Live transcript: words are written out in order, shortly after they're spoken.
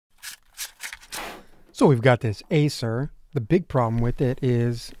So we've got this ACER. The big problem with it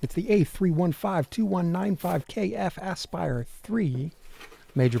is it's the A3152195KF Aspire 3.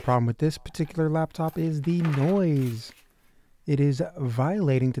 Major problem with this particular laptop is the noise. It is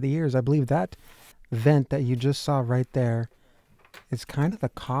violating to the ears. I believe that vent that you just saw right there is kind of the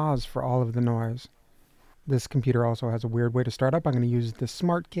cause for all of the noise. This computer also has a weird way to start up. I'm going to use the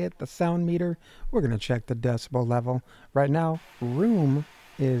smart kit, the sound meter. We're going to check the decibel level. Right now, room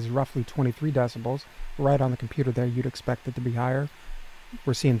is roughly 23 decibels. Right on the computer there, you'd expect it to be higher.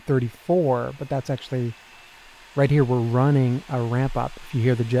 We're seeing 34, but that's actually, right here, we're running a ramp up. If you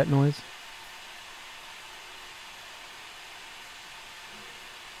hear the jet noise.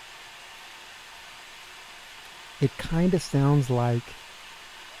 It kind of sounds like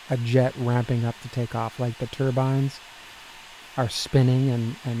a jet ramping up to take off, like the turbines are spinning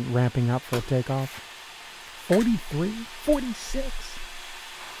and ramping up for takeoff. 43, 46.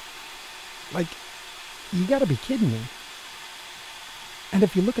 Like, you gotta be kidding me. And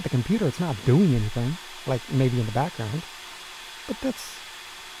if you look at the computer, it's not doing anything, like maybe in the background, but that's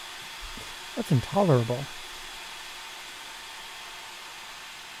intolerable.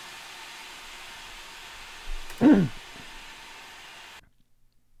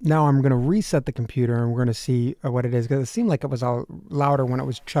 Now I'm going to reset the computer and we're going to see what it is, because it seemed like it was all louder when it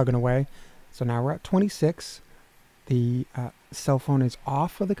was chugging away. So now we're at 26. The cell phone is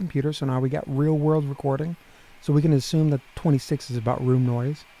off of the computer, so now we got real world recording. So we can assume that 26 is about room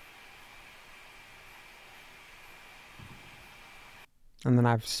noise. And then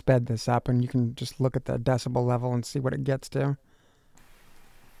I've sped this up and you can just look at the decibel level and see what it gets to.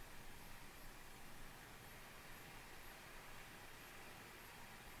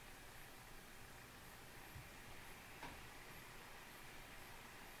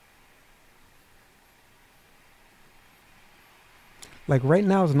 Like right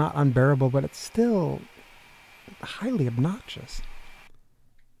now is not unbearable, but it's still highly obnoxious.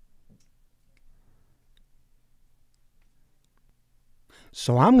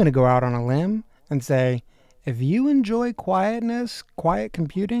 So I'm going to go out on a limb and say, if you enjoy quietness, quiet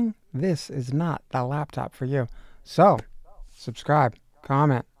computing, this is not the laptop for you. So subscribe,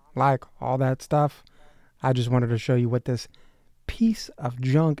 comment, like, all that stuff. I just wanted to show you what this piece of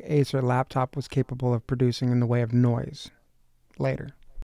junk Acer laptop was capable of producing in the way of noise. Later.